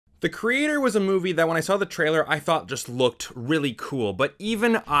The Creator was a movie that when I saw the trailer, I thought just looked really cool. But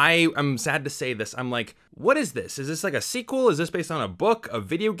even I'm sad to say this, I'm like, what is this? Is this like a sequel? Is this based on a book, a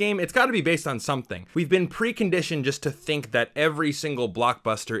video game? It's got to be based on something. We've been preconditioned just to think that every single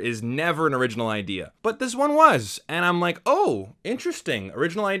blockbuster is never an original idea. But this one was. And I'm like, oh, interesting,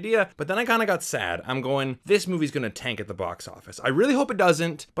 original idea. But then I kind of got sad. I'm going, this movie's going to tank at the box office. I really hope it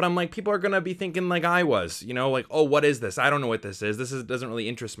doesn't. But I'm like, people are going to be thinking like I was, you know, like, oh, what is this? I don't know what this is. Doesn't really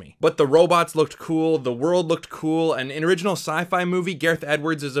interest me. But the robots looked cool. The world looked cool. And an original sci-fi movie, Gareth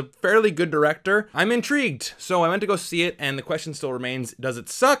Edwards is a fairly good director. I'm intrigued. So I went to go see it, and the question still remains, does it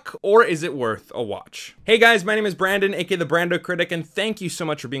suck or is it worth a watch? Hey guys, my name is Brandon, aka the BrandoCritic, and thank you so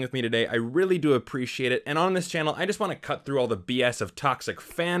much for being with me today. I really do appreciate it. And on this channel, I just want to cut through all the BS of toxic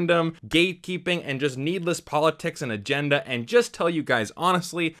fandom, gatekeeping, and just needless politics and agenda, and just tell you guys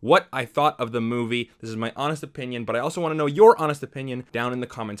honestly what I thought of the movie. This is my honest opinion, but I also want to know your honest opinion down in the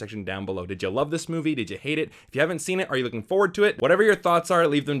comment section down below. Did you love this movie? Did you hate it? If you haven't seen it, are you looking forward to it? Whatever your thoughts are,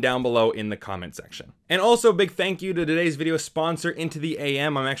 leave them down below in the comment section. And also, big thank you to today's video sponsor, Into the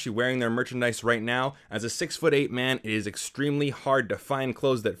AM. I'm actually wearing their merchandise right now. As a 6'8" man, it is extremely hard to find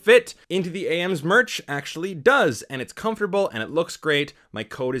clothes that fit. Into the AM's merch actually does, and it's comfortable and it looks great. My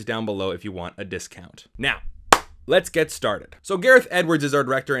code is down below if you want a discount. Now, let's get started. So Gareth Edwards is our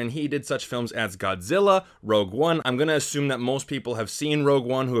director, and he did such films as Godzilla, Rogue One. I'm gonna assume that most people have seen Rogue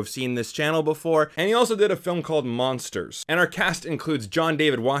One who have seen this channel before. And he also did a film called Monsters. And our cast includes John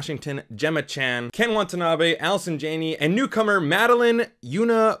David Washington, Gemma Chan, Ken Watanabe, Allison Janney, and newcomer Madeleine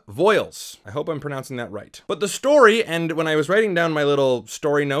Yuna Voyles. I hope I'm pronouncing that right. But the story, and when I was writing down my little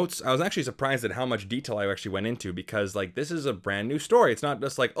story notes, I was actually surprised at how much detail I actually went into, because like this is a brand new story. It's not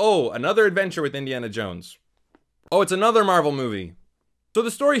just like, oh, another adventure with Indiana Jones. Oh, it's another Marvel movie. So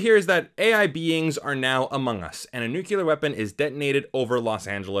the story here is that AI beings are now among us, and a nuclear weapon is detonated over Los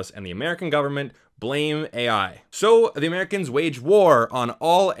Angeles, and the American government blame AI. So the Americans wage war on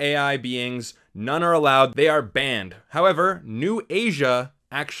all AI beings. None are allowed. They are banned. However, New Asia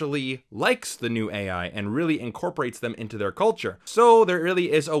actually likes the new AI and really incorporates them into their culture. So there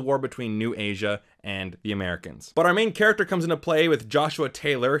really is a war between New Asia and the Americans. But our main character comes into play with Joshua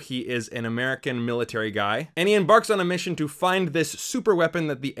Taylor. He is an American military guy, and he embarks on a mission to find this super weapon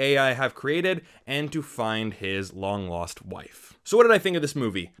that the AI have created and to find his long-lost wife. So what did I think of this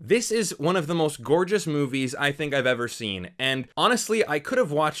movie? This is one of the most gorgeous movies I think I've ever seen, and honestly, I could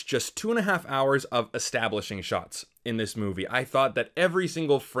have watched just 2.5 hours of establishing shots in this movie. I thought that every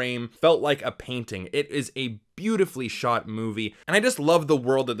single frame felt like a painting. It is a beautifully shot movie, and I just love the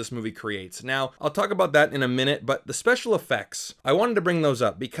world that this movie creates. Now, I'll talk about that in a minute, but the special effects, I wanted to bring those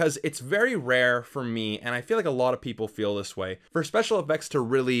up because it's very rare for me, and I feel like a lot of people feel this way, for special effects to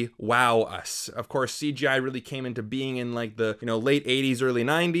really wow us. Of course, CGI really came into being in like the, late 80s, early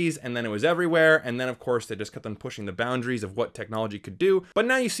 90s, and then it was everywhere, and then of course they just kept on pushing the boundaries of what technology could do, but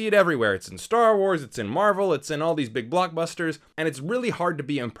now you see it everywhere. It's in Star Wars, it's in Marvel, it's in all these big blockbusters, and it's really hard to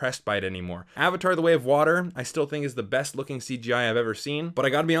be impressed by it anymore. Avatar: The Way of Water, I still think is the best looking CGI I've ever seen, but I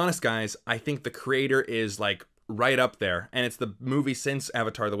gotta be honest guys, I think the creator is like right up there, and it's the movie since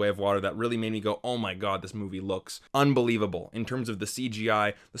Avatar: The Way of Water that really made me go, oh my god, this movie looks unbelievable in terms of the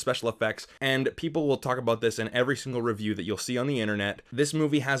CGI, the special effects, and people will talk about this in every single review that you'll see on the internet. This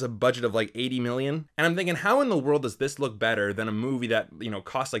movie has a budget of like 80 million, and I'm thinking, how in the world does this look better than a movie that,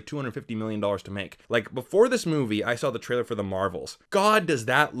 cost like $250 million to make? Like, before this movie, I saw the trailer for The Marvels. God, does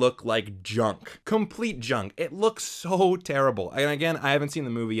that look like junk. Complete junk. It looks so terrible. And again, I haven't seen the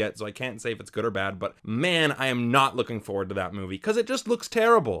movie yet, so I can't say if it's good or bad, but man, I am not looking forward to that movie because it just looks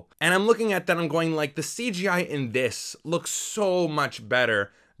terrible. And I'm looking at that, I'm going like, the CGI in this looks so much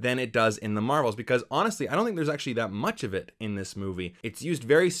better than it does in the Marvels, because honestly, I don't think there's actually that much of it in this movie. It's used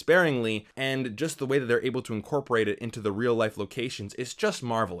very sparingly, and just the way that they're able to incorporate it into the real life locations is just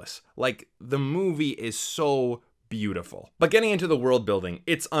marvelous. Like, the movie is so beautiful. But getting into the world building,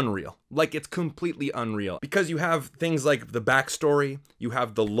 it's unreal. Like, it's completely unreal, because you have things like the backstory, you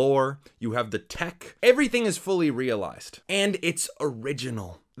have the lore, you have the tech. Everything is fully realized, and it's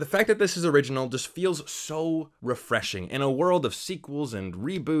original. The fact that this is original just feels so refreshing. In a world of sequels and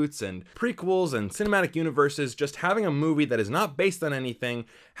reboots and prequels and cinematic universes, just having a movie that is not based on anything,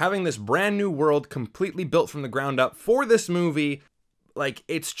 having this brand new world completely built from the ground up for this movie, like,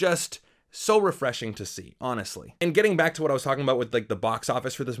 it's just so refreshing to see, honestly. And getting back to what I was talking about with like the box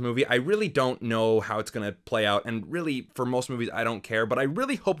office for this movie, I really don't know how it's gonna play out, and really for most movies I don't care, but I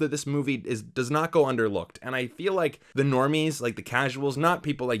really hope that this movie does not go underlooked. And I feel like the normies, like the casuals, not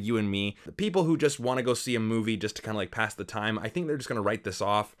people like you and me, the people who just want to go see a movie just to kind of like pass the time, I think they're just gonna write this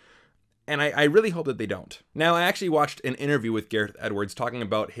off. And I really hope that they don't. Now, I actually watched an interview with Gareth Edwards talking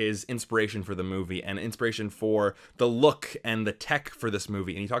about his inspiration for the movie and inspiration for the look and the tech for this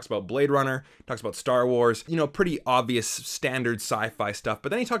movie. And he talks about Blade Runner, talks about Star Wars, you know, pretty obvious standard sci-fi stuff. But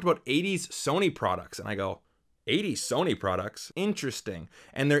then he talked about 80s Sony products. And I go, 80 Sony products? Interesting.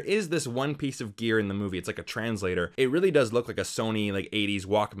 And there is this one piece of gear in the movie. It's like a translator. It really does look like a Sony like 80s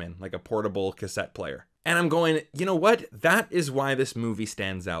Walkman, like a portable cassette player. And I'm going, you know what? That is why this movie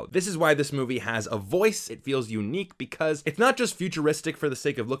stands out. This is why this movie has a voice. It feels unique because it's not just futuristic for the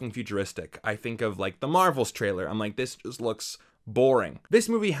sake of looking futuristic. I think of like the Marvels trailer. I'm like, this just looks boring. This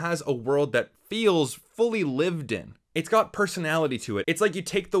movie has a world that feels fully lived in. It's got personality to it. It's like you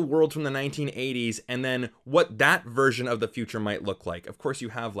take the world from the 1980s and then what that version of the future might look like. Of course, you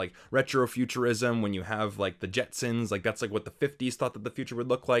have like retrofuturism when you have like the Jetsons, like that's like what the 50s thought that the future would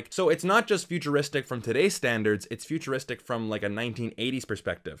look like. So it's not just futuristic from today's standards, it's futuristic from like a 1980s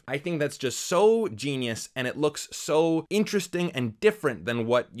perspective. I think that's just so genius and it looks so interesting and different than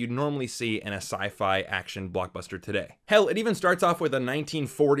what you'd normally see in a sci-fi action blockbuster today. Hell, it even starts off with a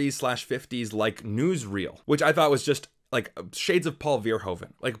 1940s/50s like newsreel, which I thought was just like shades of Paul Verhoeven,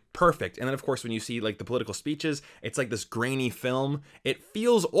 like perfect. And then of course, when you see like the political speeches, it's like this grainy film. It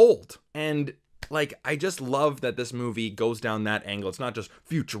feels old. And like, I just love that this movie goes down that angle. It's not just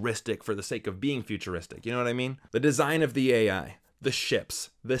futuristic for the sake of being futuristic. You know what I mean? The design of the AI, the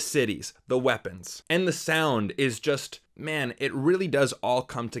ships, the cities, the weapons, and the sound is just, man, it really does all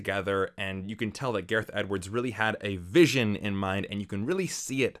come together, and you can tell that Gareth Edwards really had a vision in mind, and you can really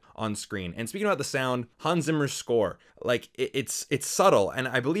see it on screen. And speaking about the sound, Hans Zimmer's score, like it's subtle, and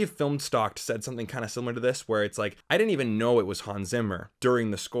I believe Film Stock said something kind of similar to this, where it's like, I didn't even know it was Hans Zimmer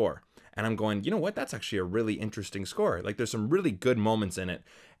during the score. And I'm going, you know what, that's actually a really interesting score. Like there's some really good moments in it,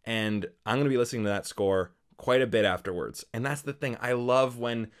 and I'm gonna be listening to that score quite a bit afterwards. And that's the thing. I love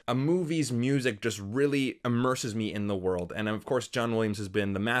when a movie's music just really immerses me in the world. And of course, John Williams has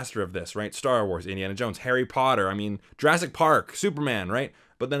been the master of this, right? Star Wars, Indiana Jones, Harry Potter, I mean, Jurassic Park, Superman, right?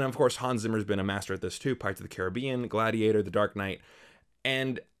 But then of course, Hans Zimmer's been a master at this too. Pirates of the Caribbean, Gladiator, The Dark Knight.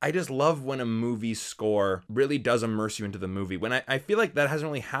 And I just love when a movie's score really does immerse you into the movie. When I feel like that hasn't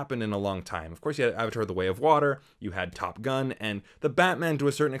really happened in a long time. Of course, you had Avatar: The Way of Water, you had Top Gun, and The Batman to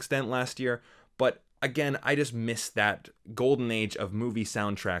a certain extent last year. But again, I just miss that golden age of movie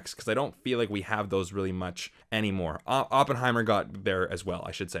soundtracks because I don't feel like we have those really much anymore. Oppenheimer got there as well,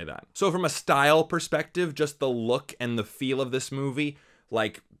 I should say that. So from a style perspective, just the look and the feel of this movie,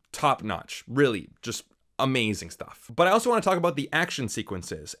 like top notch, really just amazing stuff. But I also want to talk about the action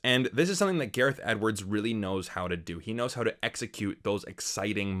sequences, and this is something that Gareth Edwards really knows how to do. He knows how to execute those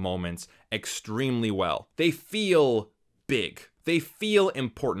exciting moments extremely well. They feel big. They feel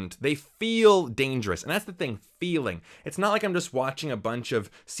important. They feel dangerous. And that's the thing, feeling. It's not like I'm just watching a bunch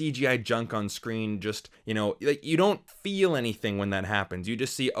of CGI junk on screen, just, you know, like you don't feel anything when that happens. You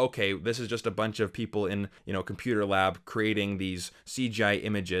just see, okay, this is just a bunch of people in, you know, computer lab creating these CGI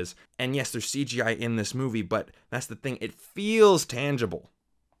images. And yes, there's CGI in this movie, but that's the thing, it feels tangible.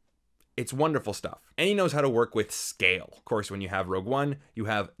 It's wonderful stuff. And he knows how to work with scale. Of course, when you have Rogue One, you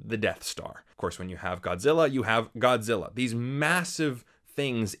have the Death Star. Of course, when you have Godzilla, you have Godzilla. These massive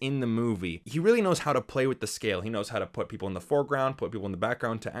things in the movie. He really knows how to play with the scale. He knows how to put people in the foreground, put people in the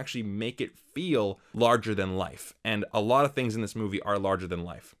background to actually make it feel larger than life. And a lot of things in this movie are larger than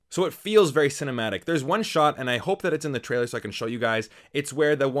life. So it feels very cinematic. There's one shot, and I hope that it's in the trailer so I can show you guys. It's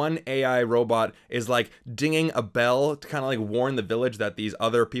where the one AI robot is like dinging a bell to kind of like warn the village that these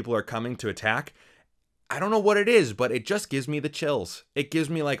other people are coming to attack. I don't know what it is, but it just gives me the chills. It gives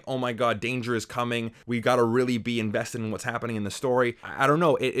me like, oh my God, danger is coming. We got to really be invested in what's happening in the story. I don't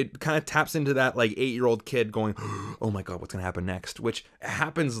know. It kind of taps into that like 8-year-old kid going, oh my God, what's going to happen next? Which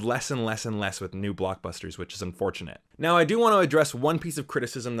happens less and less and less with new blockbusters, which is unfortunate. Now, I do want to address one piece of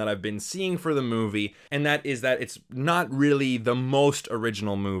criticism that I've been seeing for the movie, and that is that it's not really the most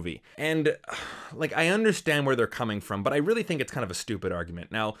original movie. And like, I understand where they're coming from, but I really think it's kind of a stupid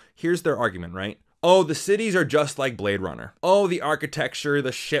argument. Now, here's their argument, right? Oh, the cities are just like Blade Runner. Oh, the architecture,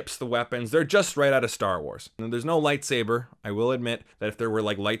 the ships, the weapons, they're just right out of Star Wars. And there's no lightsaber. I will admit that if there were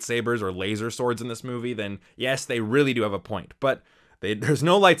like lightsabers or laser swords in this movie, then yes, they really do have a point. But there's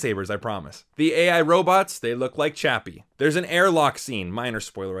no lightsabers, I promise. The AI robots, they look like Chappie. There's an airlock scene, minor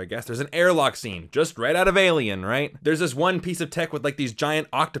spoiler I guess, there's an airlock scene, just right out of Alien, right? There's this one piece of tech with like these giant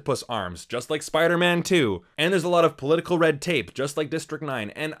octopus arms, just like Spider-Man 2. And there's a lot of political red tape, just like District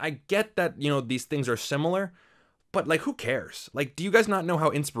 9. And I get that, you know, these things are similar, but like, who cares? Like, do you guys not know how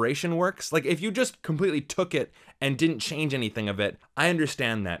inspiration works? Like, if you just completely took it and didn't change anything of it, I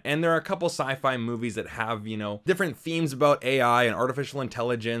understand that. And there are a couple sci-fi movies that have, you know, different themes about AI and artificial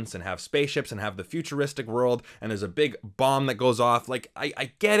intelligence and have spaceships and have the futuristic world and there's a big bomb that goes off. Like,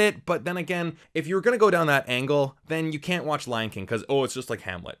 I get it, but then again, if you're gonna go down that angle, then you can't watch Lion King because, oh, it's just like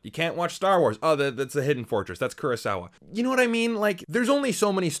Hamlet. You can't watch Star Wars. Oh, that's the Hidden Fortress. That's Kurosawa. You know what I mean? Like, there's only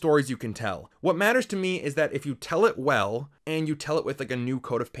so many stories you can tell. What matters to me is that if you tell it well and you tell it with like a new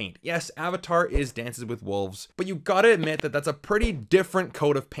coat of paint. Yes, Avatar is Dances with Wolves, but you gotta admit that that's a pretty different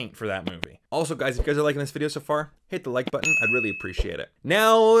coat of paint for that movie. Also, guys, if you guys are liking this video so far, hit the like button. I'd really appreciate it.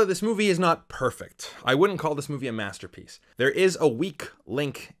 Now, this movie is not perfect. I wouldn't call this movie a masterpiece. There is a weak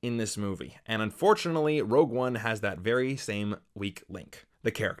link in this movie, and unfortunately, Rogue One has that very same weak link. The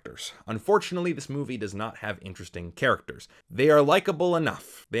characters. Unfortunately, this movie does not have interesting characters. They are likable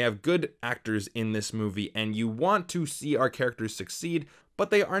enough. They have good actors in this movie, and you want to see our characters succeed, but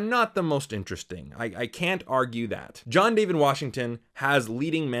they are not the most interesting. I can't argue that. John David Washington has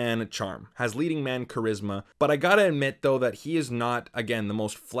leading man charm, has leading man charisma, but I gotta admit though that he is not, again, the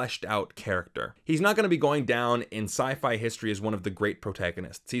most fleshed out character. He's not gonna be going down in sci-fi history as one of the great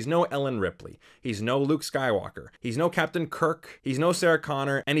protagonists. He's no Ellen Ripley. He's no Luke Skywalker. He's no Captain Kirk. He's no Sarah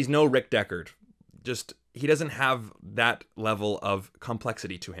Connor, and he's no Rick Deckard. Just, he doesn't have that level of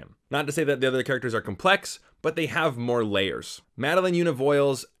complexity to him. Not to say that the other characters are complex, but they have more layers. Madeleine Yuna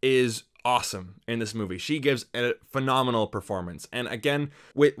Voyles is awesome in this movie. She gives a phenomenal performance. And again,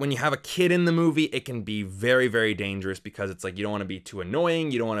 when you have a kid in the movie, it can be very, very dangerous because it's like you don't want to be too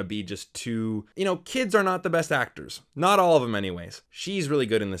annoying. You don't want to be just too, you know, kids are not the best actors. Not all of them anyways. She's really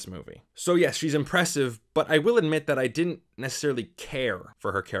good in this movie. So yes, she's impressive, but I will admit that I didn't necessarily care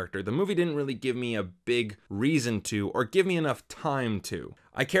for her character. The movie didn't really give me a big reason to, or give me enough time to.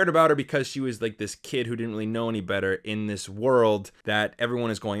 I cared about her because she was like this kid who didn't really know any better in this world that everyone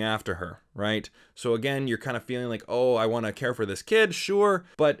is going after her, right? So again, you're kind of feeling like, oh, I want to care for this kid, sure,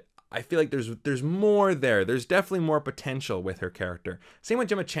 but I feel like there's more there. There's definitely more potential with her character. Same with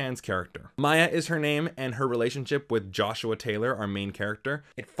Gemma Chan's character. Maya is her name, and her relationship with Joshua Taylor, our main character,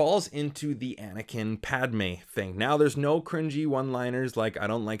 it falls into the Anakin Padme thing. Now there's no cringy one-liners like I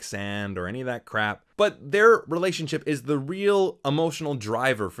don't like sand or any of that crap. But their relationship is the real emotional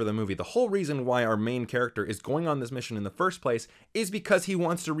driver for the movie. The whole reason why our main character is going on this mission in the first place is because he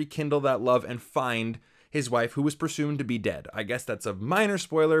wants to rekindle that love and find his wife, who was presumed to be dead. I guess that's a minor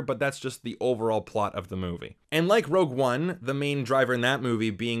spoiler, but that's just the overall plot of the movie. And like Rogue One, the main driver in that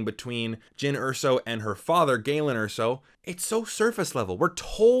movie being between Jyn Erso and her father, Galen Erso, it's so surface level. We're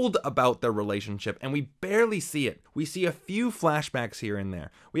told about their relationship and we barely see it. We see a few flashbacks here and there.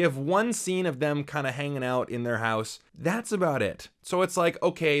 We have one scene of them kind of hanging out in their house. That's about it. So it's like,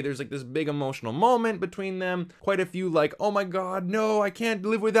 okay, there's like this big emotional moment between them. Quite a few like, oh my God, no, I can't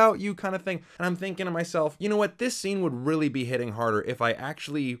live without you kind of thing. And I'm thinking to myself, you know what? This scene would really be hitting harder if I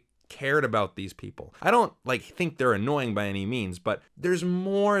actually cared about these people. I don't like think they're annoying by any means, but there's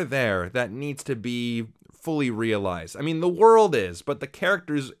more there that needs to be fully realized. I mean, the world is, but the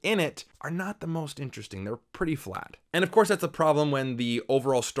characters in it are not the most interesting. They're pretty flat. And of course, that's a problem when the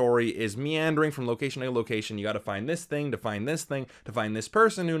overall story is meandering from location to location. You got to find this thing, to find this thing, to find this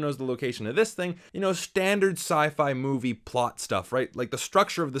person who knows the location of this thing. You know, standard sci-fi movie plot stuff, right? Like the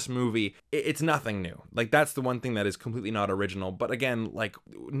structure of this movie, it's nothing new. Like that's the one thing that is completely not original. But again, like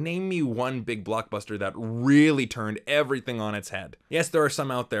name me one big blockbuster that really turned everything on its head. Yes, there are some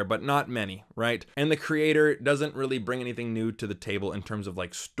out there, but not many, right? And the creator doesn't really bring anything new to the table in terms of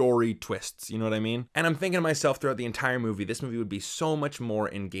like story twists, you know what I mean? And I'm thinking to myself throughout the entire movie, this movie would be so much more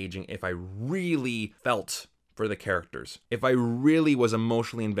engaging if I really felt for the characters, if I really was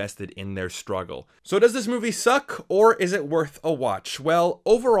emotionally invested in their struggle. So does this movie suck, or is it worth a watch? Well,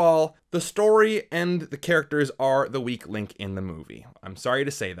 overall, the story and the characters are the weak link in the movie. I'm sorry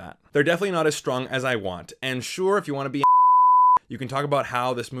to say that. They're definitely not as strong as I want. And sure, if you want to be you can talk about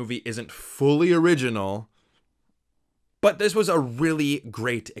how this movie isn't fully original, but this was a really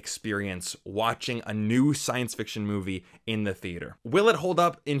great experience watching a new science fiction movie in the theater. Will it hold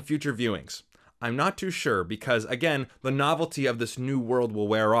up in future viewings? I'm not too sure because, again, the novelty of this new world will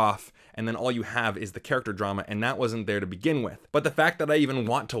wear off and then all you have is the character drama, and that wasn't there to begin with. But the fact that I even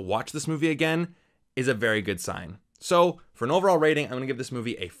want to watch this movie again is a very good sign. So for an overall rating, I'm gonna give this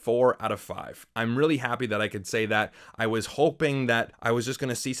movie a 4 out of 5. I'm really happy that I could say that. I was hoping that I was just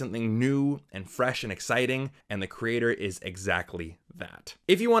gonna see something new and fresh and exciting, and the creator is exactly that.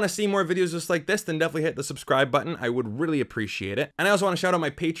 If you wanna see more videos just like this, then definitely hit the subscribe button. I would really appreciate it. And I also wanna shout out my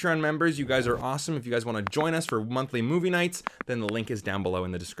Patreon members. You guys are awesome. If you guys wanna join us for monthly movie nights, then the link is down below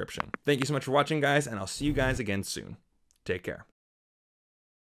in the description. Thank you so much for watching, guys, and I'll see you guys again soon. Take care.